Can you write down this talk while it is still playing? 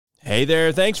Hey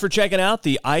there, thanks for checking out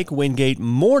the Ike Wingate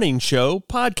Morning Show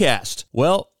podcast.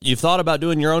 Well, you've thought about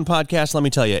doing your own podcast? Let me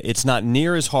tell you, it's not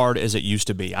near as hard as it used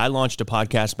to be. I launched a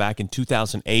podcast back in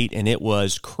 2008, and it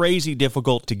was crazy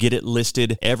difficult to get it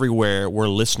listed everywhere where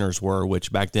listeners were,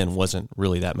 which back then wasn't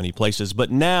really that many places. But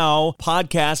now,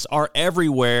 podcasts are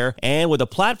everywhere, and with a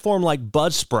platform like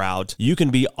Buzzsprout, you can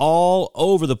be all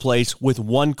over the place with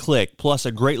one click, plus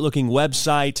a great-looking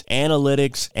website,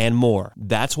 analytics, and more.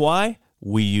 That's why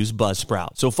we use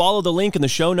Buzzsprout. So follow the link in the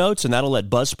show notes, and that'll let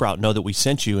Buzzsprout know that we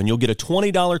sent you, and you'll get a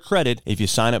 $20 credit if you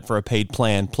sign up for a paid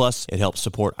plan. Plus, it helps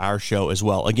support our show as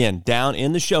well. Again, down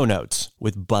in the show notes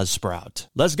with Buzzsprout.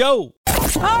 Let's go!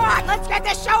 All right, let's get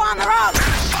this show on the road!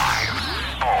 5,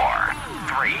 4,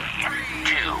 3,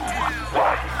 2, 1.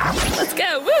 Let's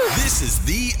go, woo! This is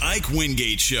the Ike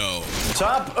Wingate Show.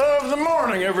 Top of the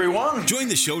morning, everyone. Join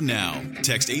the show now.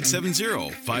 Text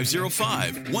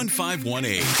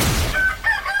 870-505-1518.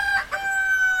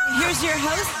 Here's your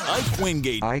host, Ike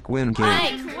Wingate. Ike Wingate.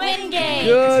 Ike Wingate.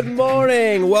 Good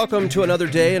morning. Welcome to another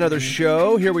day, another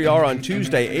show. Here we are on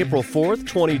Tuesday, April 4th,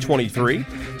 2023.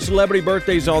 Celebrity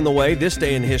birthdays on the way, this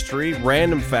day in history,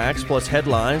 random facts, plus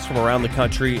headlines from around the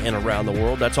country and around the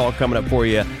world. That's all coming up for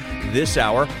you this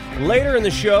hour. Later in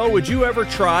the show, would you ever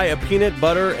try a peanut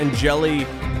butter and jelly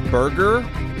burger?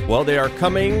 Well, they are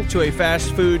coming to a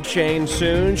fast food chain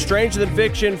soon. Stranger Than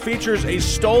Fiction features a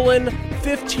stolen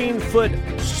 15-foot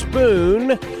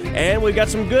spoon. And we got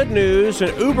some good news,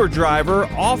 an Uber driver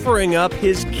offering up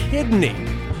his kidney.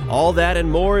 All that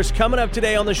and more is coming up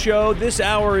today on the show. This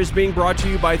hour is being brought to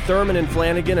you by Thurman and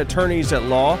Flanagan, attorneys at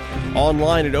law,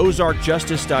 online at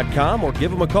ozarkjustice.com, or give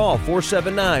them a call,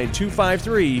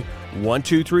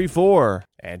 479-253-1234.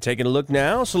 And taking a look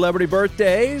now, celebrity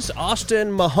birthdays.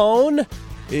 Austin Mahone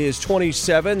is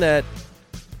 27. That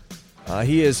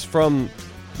he is from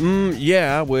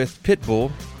with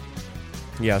Pitbull.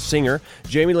 Yeah, singer.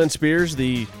 Jamie Lynn Spears,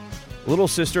 the little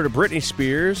sister to Britney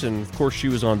Spears, and of course she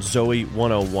was on Zoe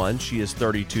 101. She is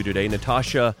 32 today.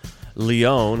 Natasha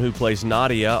Lyonne, who plays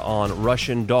Nadia on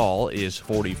Russian Doll, is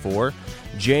 44.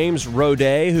 James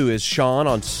Roday, who is Sean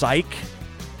on Psych,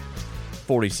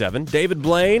 47. David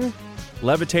Blaine,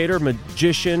 levitator,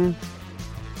 magician,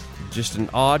 just an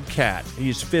odd cat.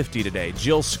 He's 50 today.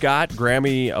 Jill Scott,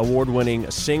 Grammy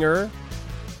award-winning singer,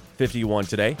 51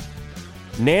 today.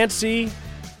 Nancy,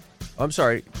 I'm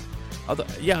sorry. I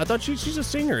thought she's a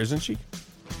singer, isn't she?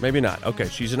 Maybe not. Okay,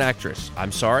 she's an actress.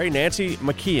 I'm sorry. Nancy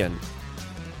McKeon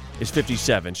is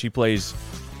 57. She plays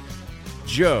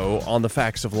Joe on The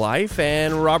Facts of Life.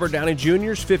 And Robert Downey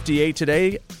Jr. is 58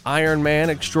 today. Iron Man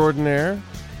extraordinaire.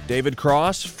 David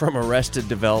Cross from Arrested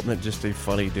Development, just a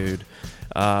funny dude.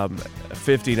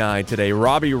 59 today.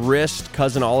 Robbie Rist,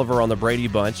 Cousin Oliver on The Brady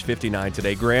Bunch, 59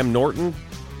 today. Graham Norton,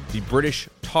 the British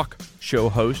talk show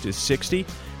host, is 60.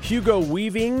 Hugo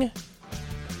Weaving,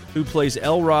 who plays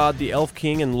Elrod, the Elf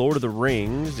King in Lord of the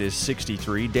Rings, is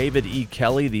 63. David E.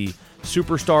 Kelly, the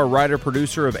superstar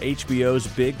writer-producer of HBO's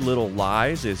Big Little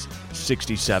Lies, is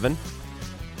 67.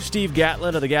 Steve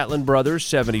Gatlin of the Gatlin Brothers,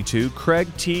 72. Craig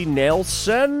T.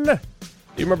 Nelson,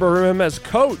 you remember him as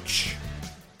Coach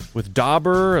with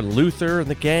Dauber and Luther and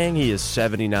the gang? He is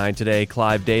 79 today.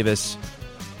 Clive Davis,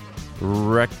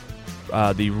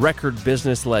 the record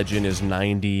business legend, is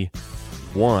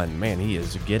 91. Man, he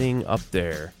is getting up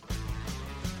there.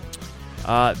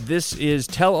 This is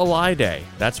Tell a Lie Day.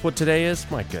 That's what today is?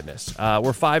 My goodness.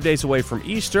 We're 5 days away from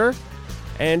Easter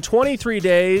and 23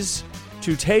 days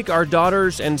to Take Our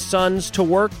Daughters and Sons to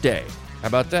Work Day. How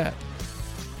about that?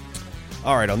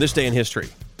 All right, on this day in history.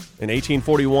 In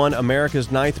 1841, America's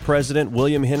 9th president,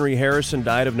 William Henry Harrison,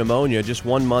 died of pneumonia just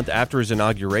 1 month after his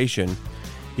inauguration.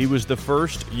 He was the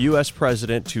first U.S.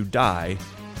 president to die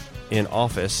in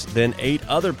office. Then 8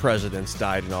 other presidents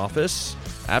died in office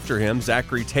after him.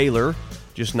 Zachary Taylor,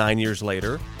 just 9 years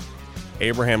later.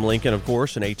 Abraham Lincoln, of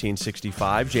course, in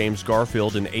 1865. James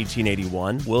Garfield in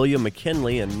 1881. William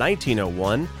McKinley in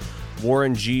 1901.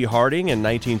 Warren G. Harding in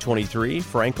 1923.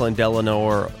 Franklin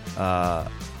Delano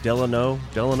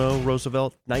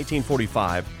Roosevelt,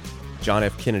 1945. John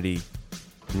F. Kennedy,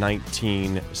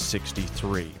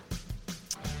 1963.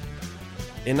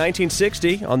 In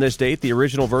 1960, on this date, the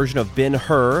original version of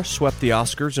Ben-Hur swept the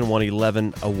Oscars and won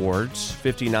 11 awards.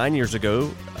 59 years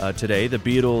ago today, the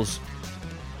Beatles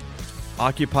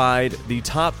occupied the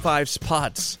top 5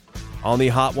 spots on the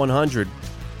Hot 100.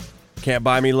 Can't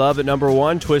Buy Me Love at number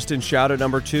 1, Twist and Shout at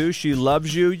number 2, She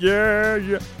Loves You,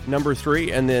 yeah, number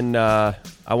 3, and then I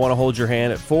Want to Hold Your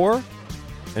Hand at 4,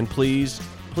 and Please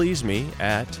Me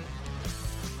at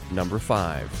number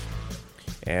 5.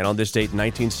 And on this date in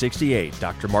 1968,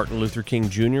 Dr. Martin Luther King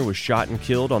Jr. was shot and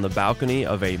killed on the balcony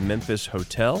of a Memphis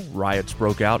hotel. Riots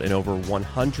broke out in over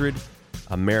 100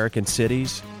 American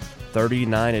cities.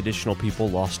 39 additional people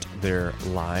lost their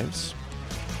lives.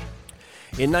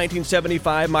 In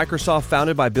 1975, Microsoft,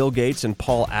 founded by Bill Gates and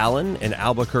Paul Allen in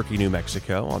Albuquerque, New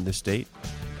Mexico, on this date.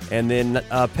 And then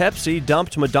Pepsi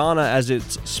dumped Madonna as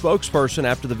its spokesperson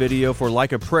after the video for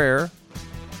Like a Prayer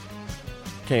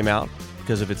came out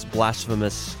because of its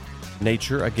blasphemous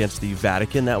nature against the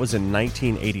Vatican. That was in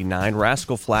 1989.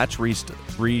 Rascal Flatts released,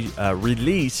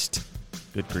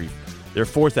 good grief, their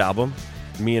fourth album,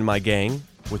 Me and My Gang,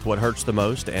 with What Hurts the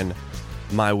Most and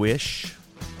My Wish,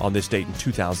 on this date in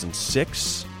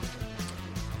 2006.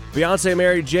 Beyonce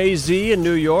married Jay-Z in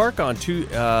New York on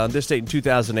this date in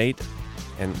 2008.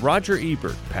 And Roger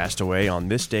Ebert passed away on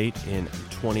this date in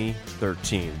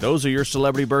 2013. Those are your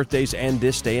celebrity birthdays and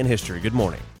this day in history. Good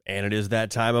morning. And it is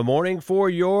that time of morning for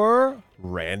your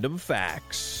random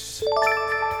facts.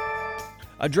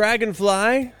 A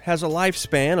dragonfly has a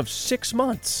lifespan of 6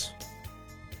 months.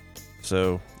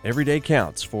 So every day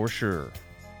counts for sure.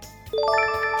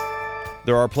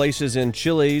 There are places in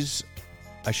Chile's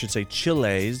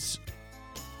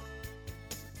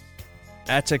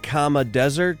Atacama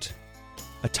Desert.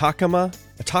 Atacama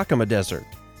Desert.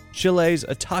 Chile's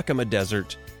Atacama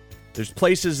Desert. There's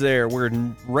places there where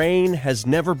rain has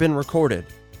never been recorded.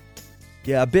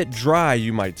 Yeah, a bit dry,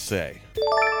 you might say.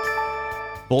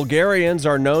 Bulgarians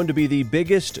are known to be the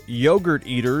biggest yogurt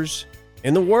eaters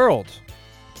in the world.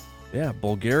 Yeah,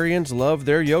 Bulgarians love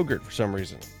their yogurt for some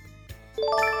reason.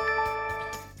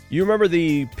 You remember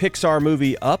the Pixar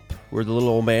movie Up, where the little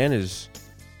old man is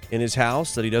in his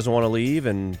house that he doesn't want to leave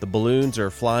and the balloons are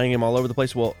flying him all over the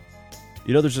place? Well,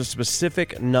 you know, there's a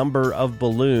specific number of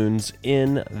balloons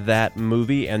in that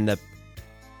movie, and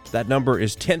that number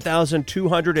is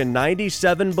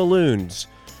 10,297 balloons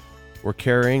were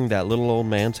carrying that little old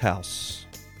man's house.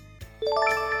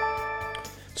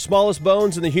 Smallest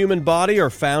bones in the human body are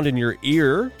found in your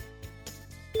ear.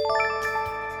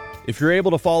 If you're able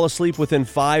to fall asleep within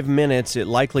 5 minutes, it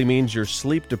likely means you're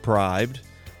sleep deprived.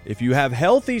 If you have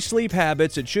healthy sleep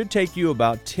habits, it should take you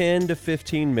about 10 to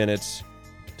 15 minutes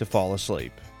to fall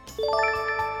asleep.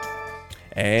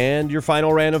 And your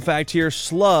final random fact here,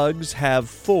 slugs have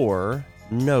 4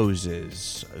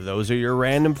 noses. Those are your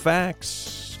random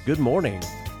facts. Good morning.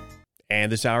 And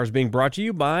this hour is being brought to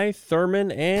you by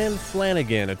Thurman and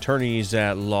Flanagan, attorneys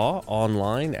at law,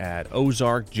 online at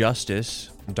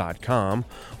ozarkjustice.com,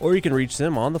 or you can reach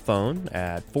them on the phone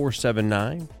at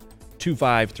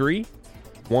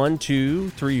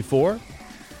 479-253-1234.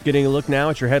 Getting a look now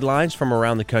at your headlines from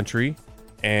around the country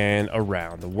and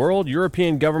around the world.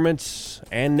 European governments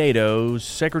and NATO's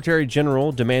Secretary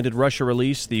General demanded Russia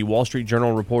release the Wall Street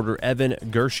Journal reporter Evan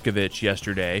Gershkovich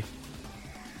yesterday.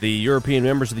 The European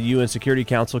members of the UN Security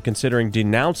Council considering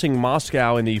denouncing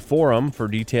Moscow in the forum for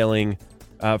detaining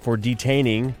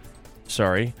Gershkovich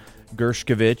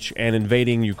and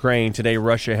invading Ukraine. Today,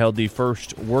 Russia held the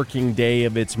first working day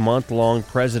of its month-long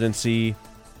presidency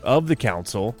of the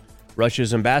Council.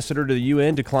 Russia's ambassador to the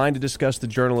UN declined to discuss the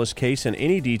journalist's case in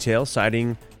any detail,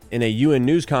 citing in a UN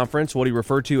news conference what he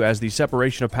referred to as the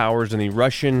separation of powers in the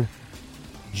Russian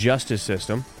justice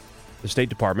system. The State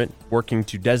Department working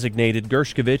to designate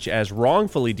Gershkovich as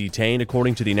wrongfully detained,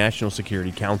 according to the National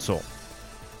Security Council.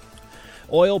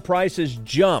 Oil prices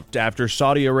jumped after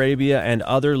Saudi Arabia and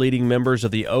other leading members of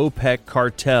the OPEC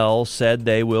cartel said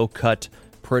they will cut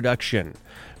production.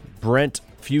 Brent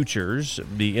futures,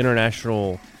 the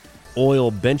international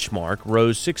oil benchmark,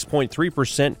 rose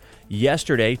 6.3%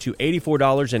 yesterday to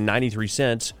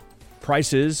 $84.93.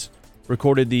 Prices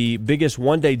recorded the biggest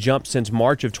one-day jump since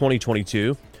March of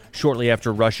 2022, shortly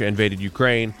after Russia invaded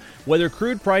Ukraine. Whether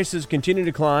crude prices continue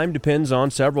to climb depends on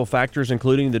several factors,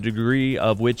 including the degree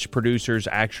of which producers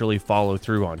actually follow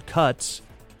through on cuts,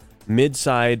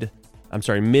 mid-size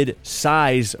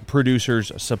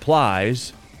producers'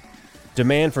 supplies,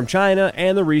 demand from China,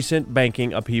 and the recent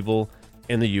banking upheaval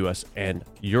in the U.S. and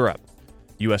Europe.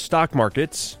 U.S. stock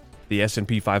markets, the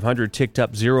S&P 500 ticked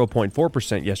up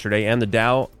 0.4% yesterday, and the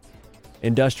Dow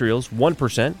Industrials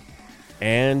 1%,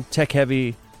 and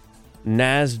tech-heavy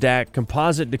NASDAQ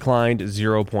Composite declined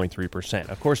 0.3%.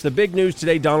 Of course, the big news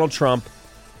today, Donald Trump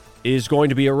is going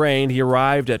to be arraigned. He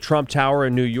arrived at Trump Tower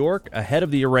in New York ahead of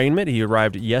the arraignment. He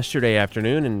arrived yesterday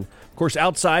afternoon, and of course,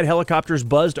 outside, helicopters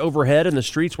buzzed overhead and the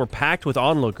streets were packed with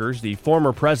onlookers. The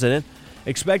former president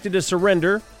expected to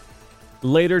surrender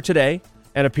later today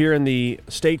and appear in the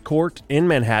state court in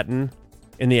Manhattan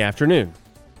in the afternoon.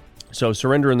 So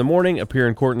surrender in the morning, appear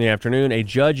in court in the afternoon. A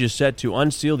judge is set to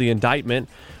unseal the indictment,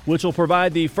 which will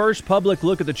provide the first public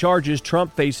look at the charges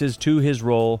Trump faces to his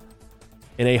role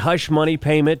in a hush money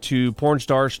payment to porn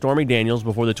star Stormy Daniels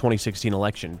before the 2016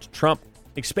 election. Trump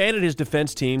expanded his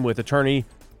defense team with attorney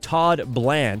Todd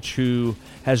Blanche, who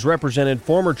has represented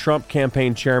former Trump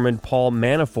campaign chairman Paul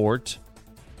Manafort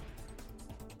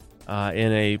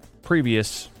in a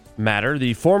previous matter.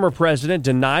 The former president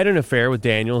denied an affair with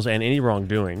Daniels and any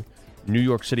wrongdoing. New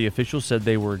York City officials said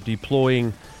they were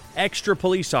deploying extra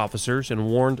police officers and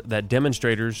warned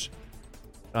demonstrators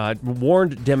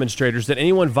that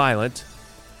anyone violent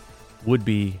would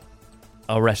be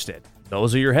arrested.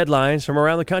 Those are your headlines from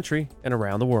around the country and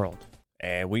around the world.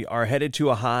 And we are headed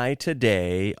to a high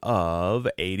today of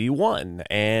 81.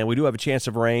 And we do have a chance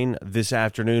of rain this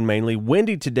afternoon, mainly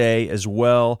windy today as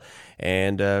well.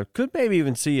 And could maybe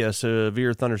even see a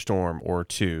severe thunderstorm or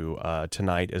two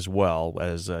tonight as well,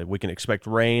 as we can expect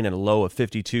rain and a low of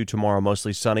 52 tomorrow,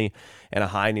 mostly sunny, and a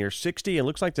high near 60. And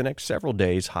looks like the next several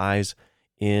days, highs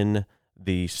in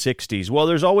the 60s. Well,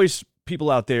 there's always people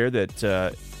out there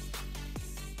that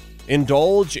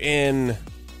indulge in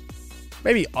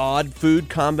maybe odd food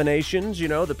combinations,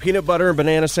 the peanut butter and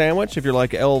banana sandwich, if you're like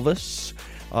Elvis,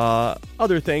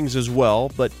 other things as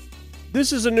well. But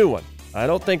this is a new one. I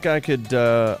don't think I could,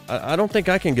 I don't think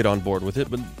I can get on board with it,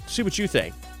 but see what you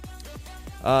think.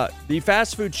 The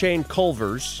fast food chain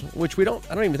Culver's, which I don't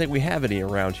even think we have any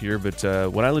around here, but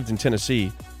when I lived in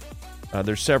Tennessee,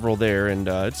 there's several there, and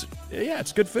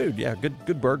it's good food. Yeah,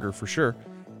 good burger for sure.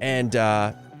 And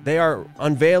they are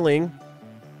unveiling,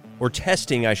 or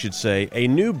testing, I should say, a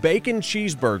new bacon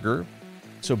cheeseburger.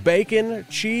 So bacon,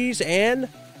 cheese, and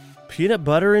peanut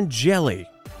butter and jelly.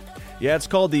 Yeah, it's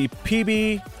called the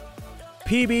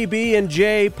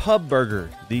PBB&J Pub Burger.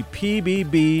 The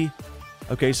PBB.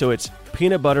 Okay, so it's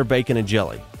peanut butter, bacon, and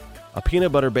jelly. A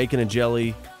peanut butter, bacon, and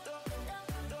jelly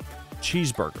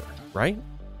cheeseburger, right?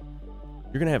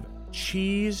 You're going to have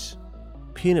cheese,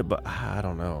 peanut butter. I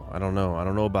don't know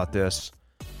about this.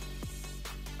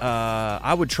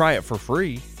 I would try it for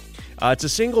free. It's a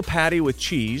single patty with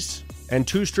cheese and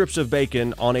 2 strips of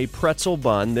bacon on a pretzel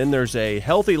bun. Then there's a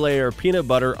healthy layer of peanut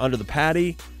butter under the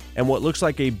patty and what looks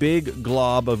like a big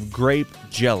glob of grape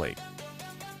jelly.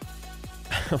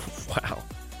 Wow.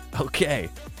 Okay.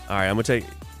 All right, I'm going to take...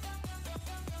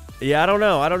 Yeah, I don't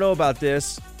know. I don't know about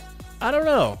this. I don't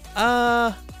know.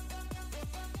 I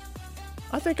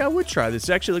think I would try this.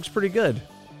 It actually looks pretty good.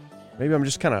 Maybe I'm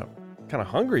just kind of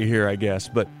hungry here, I guess.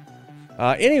 But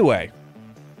anyway,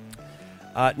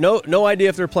 no idea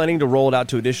if they're planning to roll it out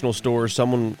to additional stores.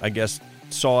 Someone, I guess,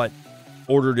 saw it,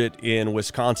 ordered it in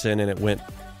Wisconsin, and it went,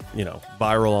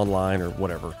 viral online or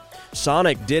whatever.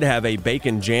 Sonic did have a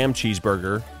bacon jam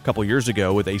cheeseburger a couple years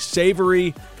ago with a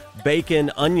savory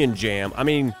bacon onion jam. I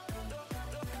mean,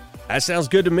 that sounds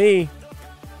good to me.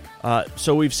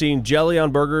 So we've seen jelly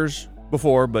on burgers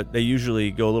before, but they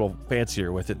usually go a little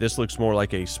fancier with it. This looks more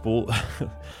like a spoonful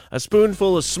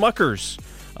of Smuckers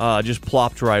just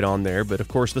plopped right on there. But of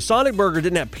course, the Sonic burger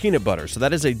didn't have peanut butter, so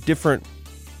that is a different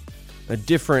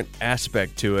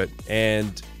aspect to it.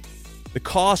 And the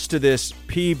cost to this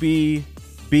PB&J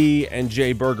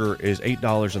burger is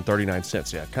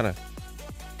 $8.39. Yeah, kind of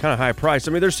high price.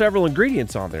 I mean, there's several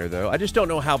ingredients on there though. I just don't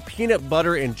know how peanut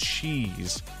butter and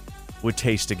cheese would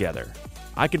taste together.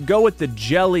 I could go with the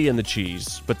jelly and the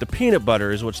cheese, but the peanut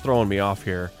butter is what's throwing me off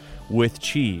here with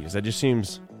cheese. That just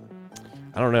seems,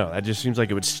 I don't know. That just seems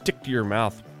like it would stick to your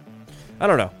mouth. I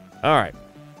don't know. All right.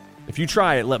 If you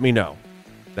try it, let me know.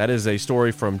 That is a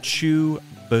story from Chew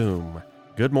Boom.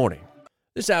 Good morning.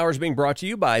 This hour is being brought to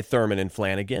you by Thurman and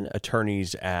Flanagan,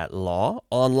 attorneys at law,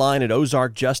 online at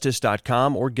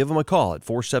ozarkjustice.com, or give them a call at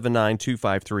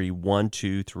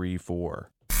 479-253-1234.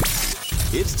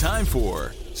 It's time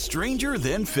for Stranger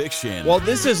Than Fiction. Well,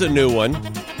 this is a new one.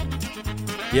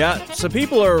 Yeah, so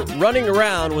people are running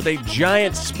around with a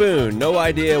giant spoon. No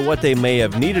idea what they may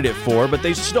have needed it for, but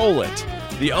they stole it.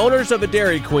 The owners of a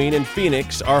Dairy Queen in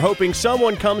Phoenix are hoping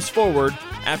someone comes forward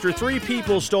after 3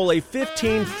 people stole a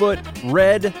 15-foot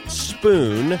red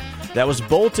spoon that was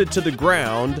bolted to the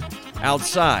ground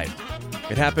outside.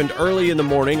 It happened early in the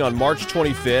morning on March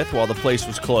 25th while the place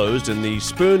was closed, and the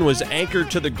spoon was anchored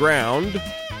to the ground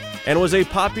and was a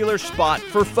popular spot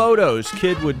for photos.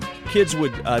 Kids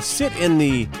would sit in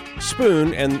the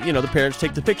spoon and, the parents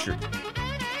take the picture.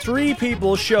 3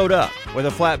 people showed up with a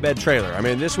flatbed trailer. I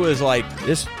mean, this was like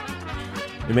this.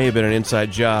 It may have been an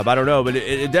inside job. I don't know, but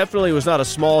it definitely was not a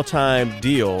small-time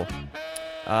deal.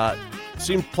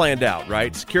 Seemed planned out,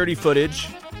 right? Security footage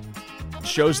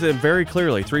shows them very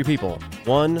clearly. 3 people.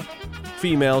 1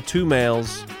 female, 2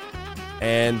 males.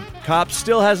 and cops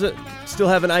still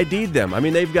haven't ID'd them. I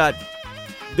mean, they've got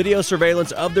video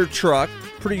surveillance of their truck,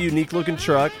 pretty unique looking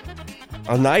truck,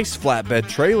 a nice flatbed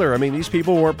trailer. I mean, these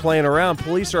people weren't playing around.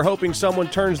 Police are hoping someone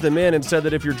turns them in and said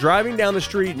that if you're driving down the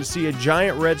street and see a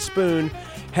giant red spoon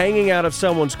hanging out of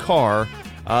someone's car,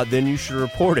 then you should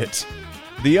report it.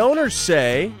 The owners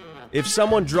say if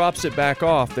someone drops it back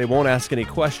off, they won't ask any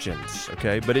questions,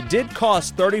 okay? But it did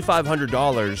cost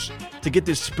 $3,500 to get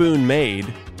this spoon made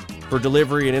for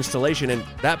delivery and installation, and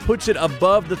that puts it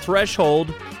above the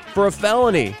threshold for a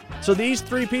felony. So these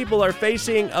three people are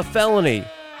facing a felony.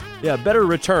 Yeah, better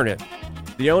return it.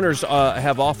 The owners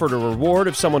have offered a reward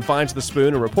if someone finds the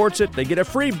spoon and reports it. They get a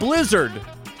free Blizzard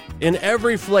in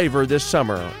every flavor this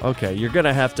summer. Okay, you're going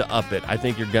to have to up it. I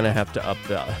think you're going to have to up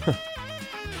the...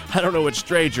 I don't know what's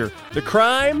stranger, the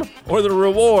crime or the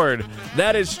reward.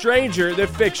 That is Stranger That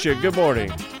Fiction. Good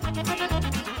morning.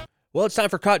 Well, it's time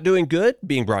for Caught Doing Good,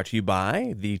 being brought to you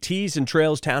by the Tees and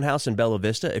Trails Townhouse in Bella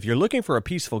Vista. If you're looking for a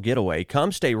peaceful getaway,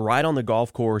 come stay right on the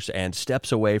golf course and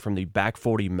steps away from the Back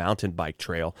 40 mountain bike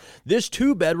trail. This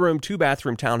 2-bedroom,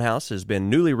 2-bathroom townhouse has been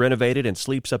newly renovated and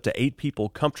sleeps up to 8 people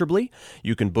comfortably.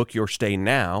 You can book your stay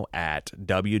now at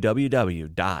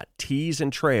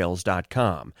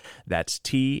www.teesandtrails.com. That's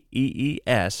TEESAND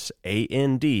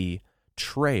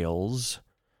trails.com.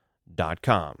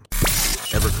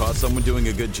 Ever caught someone doing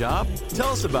a good job? Tell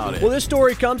us about it. Well, this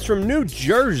story comes from New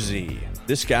Jersey.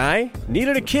 This guy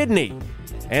needed a kidney,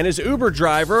 and his Uber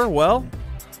driver, well,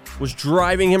 was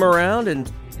driving him around and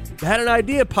had an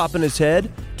idea pop in his head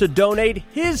to donate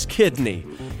his kidney.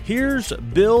 Here's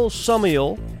Bill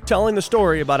Sumiel telling the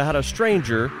story about how a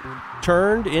stranger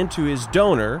turned into his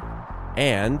donor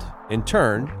and, in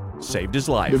turn, saved his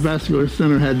life. The vascular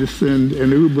center had to send an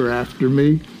Uber after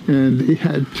me, and they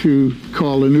had to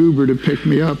call an Uber to pick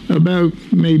me up. About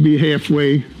maybe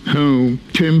halfway home,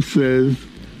 Tim says,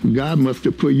 God must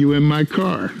have put you in my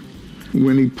car.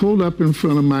 When he pulled up in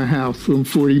front of my house some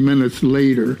 40 minutes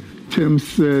later, Tim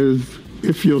says,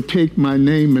 if you'll take my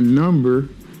name and number,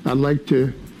 I'd like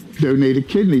to donate a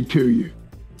kidney to you.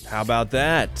 How about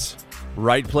that?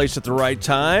 Right place at the right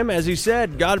time. As he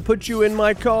said, God put you in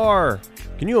my car.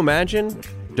 Can you imagine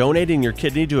donating your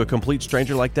kidney to a complete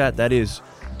stranger like that? That is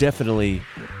definitely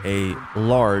a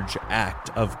large act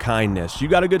of kindness. You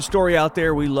got a good story out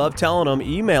there. We love telling them.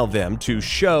 Email them to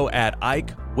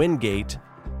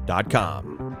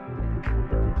show@ikewingate.com.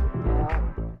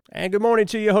 And good morning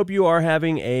to you. Hope you are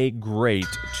having a great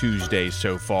Tuesday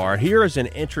so far. Here is an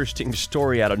interesting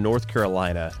story out of North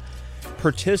Carolina.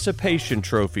 Participation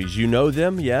trophies. You know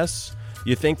them, yes?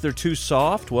 You think they're too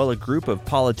soft? Well, a group of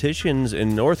politicians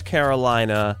in North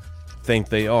Carolina think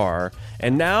they are.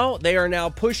 And now they are now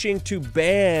pushing to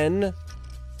ban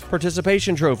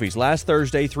participation trophies. Last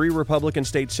Thursday, 3 Republican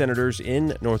state senators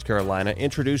in North Carolina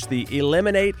introduced the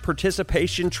Eliminate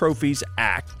Participation Trophies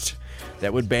Act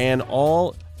that would ban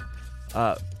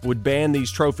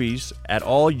these trophies at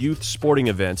all youth sporting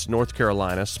events in North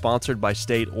Carolina sponsored by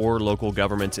state or local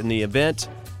governments. In the event,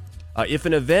 if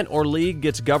an event or league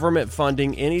gets government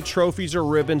funding, any trophies or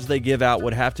ribbons they give out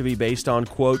would have to be based on,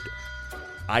 quote,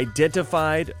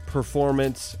 identified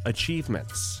performance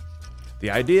achievements.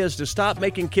 The idea is to stop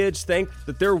making kids think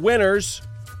that they're winners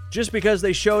just because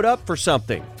they showed up for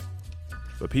something.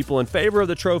 But people in favor of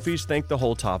the trophies think the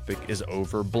whole topic is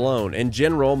overblown. In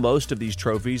general, most of these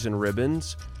trophies and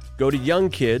ribbons go to young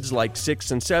kids like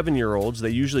 6 and 7-year-olds. They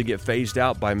usually get phased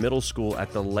out by middle school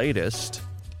at the latest.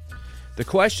 The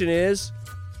question is,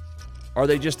 are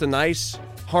they just a nice,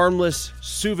 harmless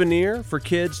souvenir for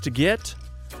kids to get?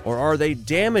 Or are they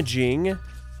damaging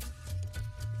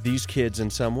these kids in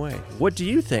some way? What do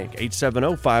you think?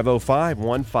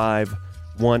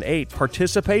 870-505-1518.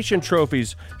 Participation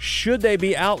trophies, should they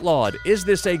be outlawed? Is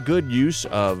this a good use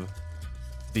of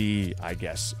the,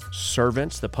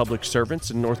 servants, the public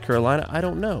servants in North Carolina? I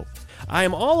don't know. I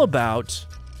am all about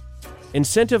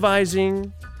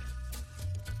incentivizing.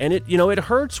 And it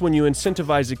hurts when you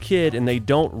incentivize a kid and they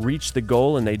don't reach the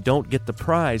goal and they don't get the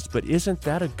prize, but isn't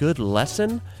that a good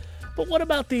lesson? But what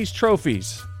about these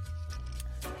trophies?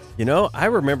 I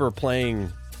remember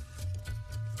playing,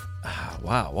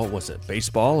 what was it?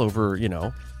 Baseball over,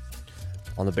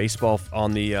 on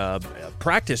the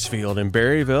practice field in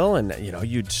Berryville, and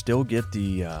you'd still get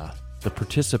the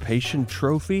participation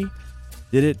trophy.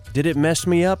 Did it mess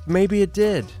me up? Maybe it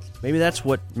did. Maybe that's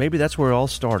where it all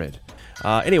started.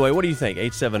 Anyway, what do you think?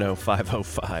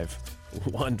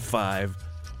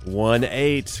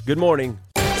 870-505-1518. Good morning.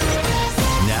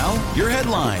 Now, your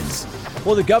headlines.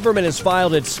 Well, the government has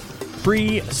filed its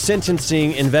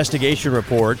pre-sentencing investigation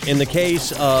report in the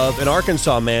case of an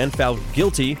Arkansas man found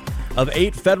guilty of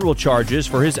 8 federal charges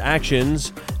for his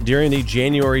actions during the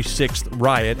January 6th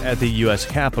riot at the U.S.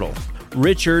 Capitol.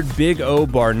 Richard Big O.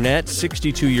 Barnett,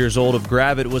 62 years old, of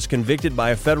Gravette, was convicted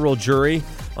by a federal jury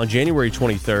on January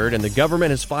 23rd, and the government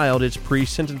has filed its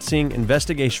pre-sentencing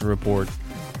investigation report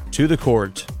to the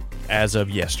court as of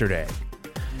yesterday.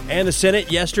 And the Senate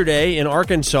yesterday in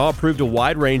Arkansas approved a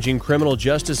wide-ranging criminal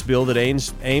justice bill that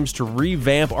aims to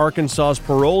revamp Arkansas's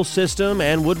parole system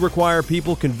and would require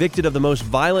people convicted of the most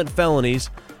violent felonies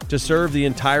to serve the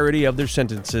entirety of their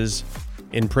sentences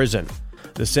in prison.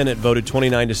 The Senate voted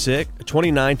 29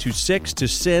 to 6 to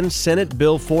send Senate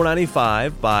Bill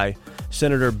 495 by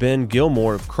Senator Ben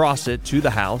Gilmore of Crossett to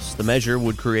the House. The measure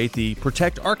would create the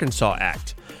Protect Arkansas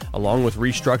Act, along with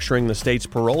restructuring the state's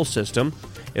parole system.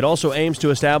 It also aims to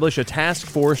establish a task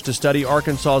force to study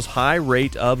Arkansas's high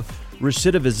rate of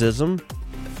recidivism,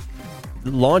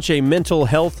 launch a mental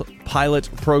health pilot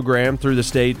program through the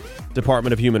State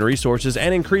Department of Human Resources,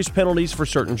 and increase penalties for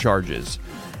certain charges.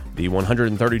 The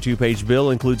 132-page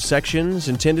bill includes sections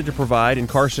intended to provide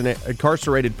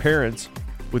incarcerated parents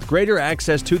with greater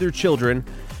access to their children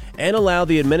and allow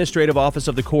the administrative office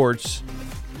of the courts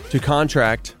to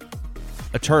contract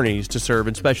attorneys to serve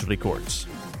in specialty courts.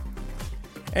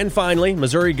 And finally,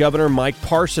 Missouri Governor Mike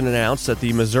Parson announced that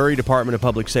the Missouri Department of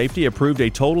Public Safety approved a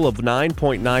total of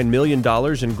 $9.9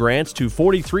 million in grants to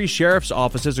 43 sheriff's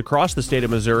offices across the state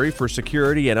of Missouri for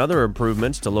security and other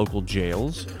improvements to local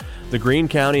jails. The Greene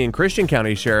County and Christian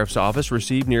County Sheriff's Office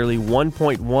received nearly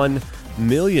 $1.1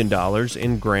 million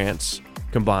in grants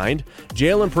combined.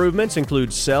 Jail improvements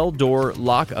include cell door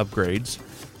lock upgrades,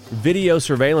 video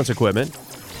surveillance equipment,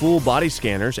 full body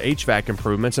scanners, HVAC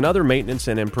improvements, and other maintenance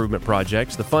and improvement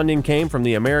projects. The funding came from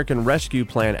the American Rescue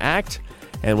Plan Act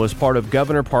and was part of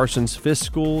Governor Parson's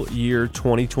fiscal year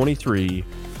 2023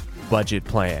 budget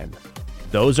plan.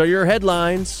 Those are your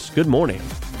headlines. Good morning.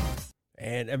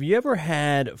 And have you ever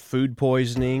had food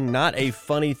poisoning? Not a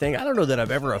funny thing. I don't know that I've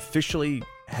ever officially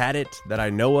had it that I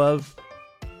know of.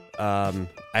 I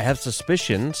have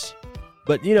suspicions,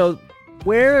 but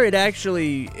where it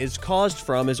actually is caused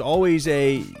from is always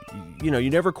you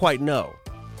never quite know.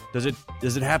 Does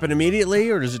it happen immediately,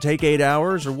 or does it take 8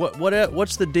 hours, or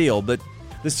what's the deal? But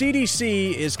the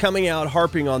CDC is coming out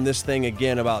harping on this thing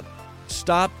again about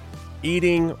stop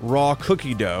eating raw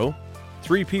cookie dough.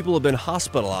 3 people have been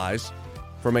hospitalized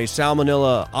from a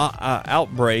salmonella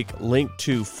outbreak linked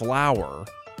to flour.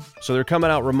 So they're coming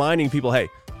out reminding people, hey,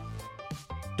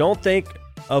 don't think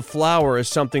of flour as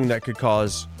something that could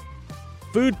cause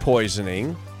food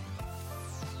poisoning.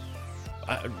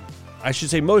 I should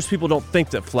say most people don't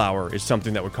think that flour is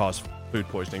something that would cause food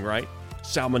poisoning, right?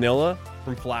 Salmonella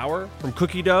from flour, from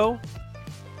cookie dough.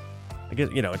 I guess,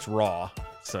 it's raw.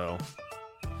 So,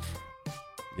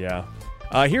 yeah.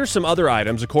 Here's some other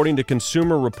items. According to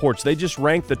Consumer Reports, they just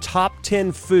ranked the top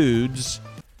 10 foods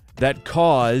that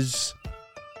cause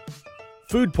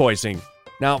food poisoning.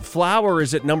 Now, flour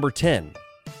is at number 10.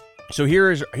 So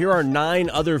here are 9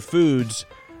 other foods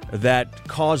that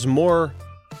cause more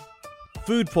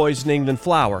food poisoning than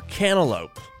flour.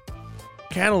 Cantaloupes.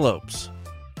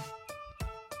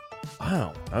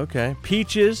 Wow, okay.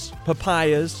 Peaches,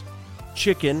 papayas,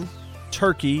 chicken,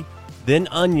 turkey, then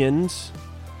onions,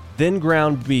 then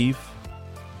ground beef.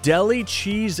 Deli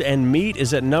cheese and meat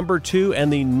is at number 2,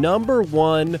 and the number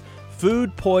 1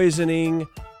 food poisoning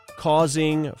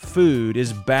causing food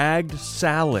is bagged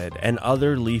salad and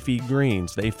other leafy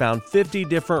greens. They found 50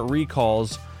 different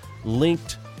recalls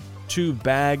linked to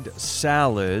bagged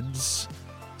salads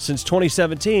since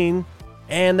 2017,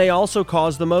 and they also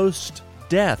cause the most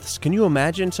deaths. Can you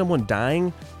imagine someone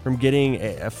dying from getting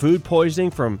a food poisoning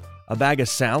from a bag of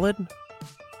salad?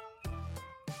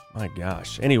 My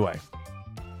gosh. Anyway,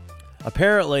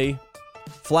 apparently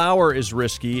flour is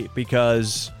risky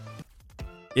because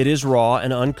it is raw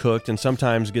and uncooked and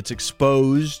sometimes gets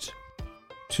exposed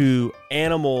to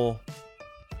animal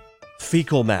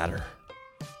fecal matter.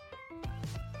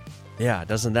 Yeah,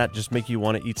 doesn't that just make you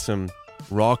want to eat some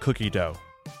raw cookie dough?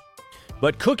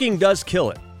 But cooking does kill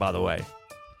it, by the way.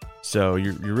 So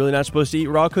you're really not supposed to eat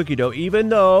raw cookie dough, even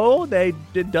though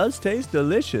it does taste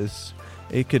delicious.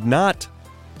 It could not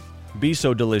be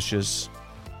so delicious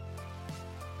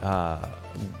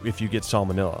if you get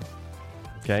salmonella.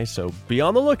 Okay, so be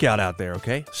on the lookout out there,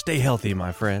 okay? Stay healthy,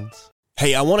 my friends.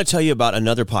 Hey, I want to tell you about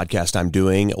another podcast I'm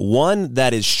doing, one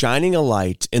that is shining a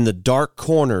light in the dark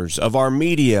corners of our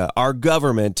media, our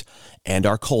government, and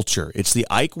our culture. It's the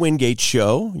Ike Wingate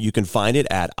Show. You can find it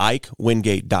at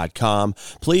IkeWingate.com.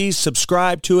 Please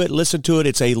subscribe to it, listen to it.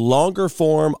 It's a longer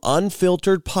form,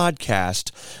 unfiltered podcast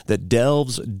that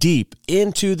delves deep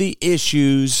into the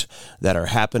issues that are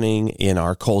happening in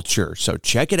our culture. So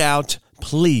check it out,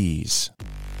 please.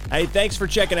 Hey, thanks for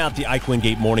checking out the Ike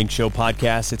Wingate Morning Show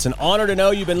podcast. It's an honor to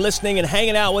know you've been listening and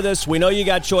hanging out with us. We know you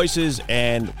got choices,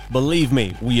 and believe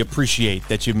me, we appreciate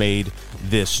that you made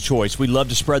this choice. We'd love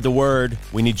to spread the word.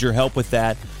 We need your help with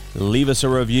that. Leave us a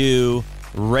review,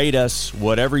 rate us,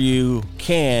 whatever you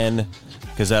can,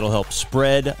 because that'll help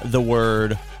spread the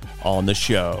word on the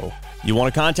show. You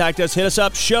want to contact us, hit us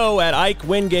up,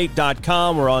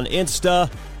 show@IkeWingate.com. We're on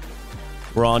Insta.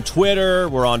 We're on Twitter,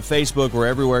 we're on Facebook, we're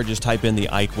everywhere. Just type in the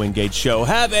Ike Wingate Show.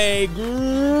 Have a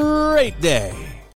great day.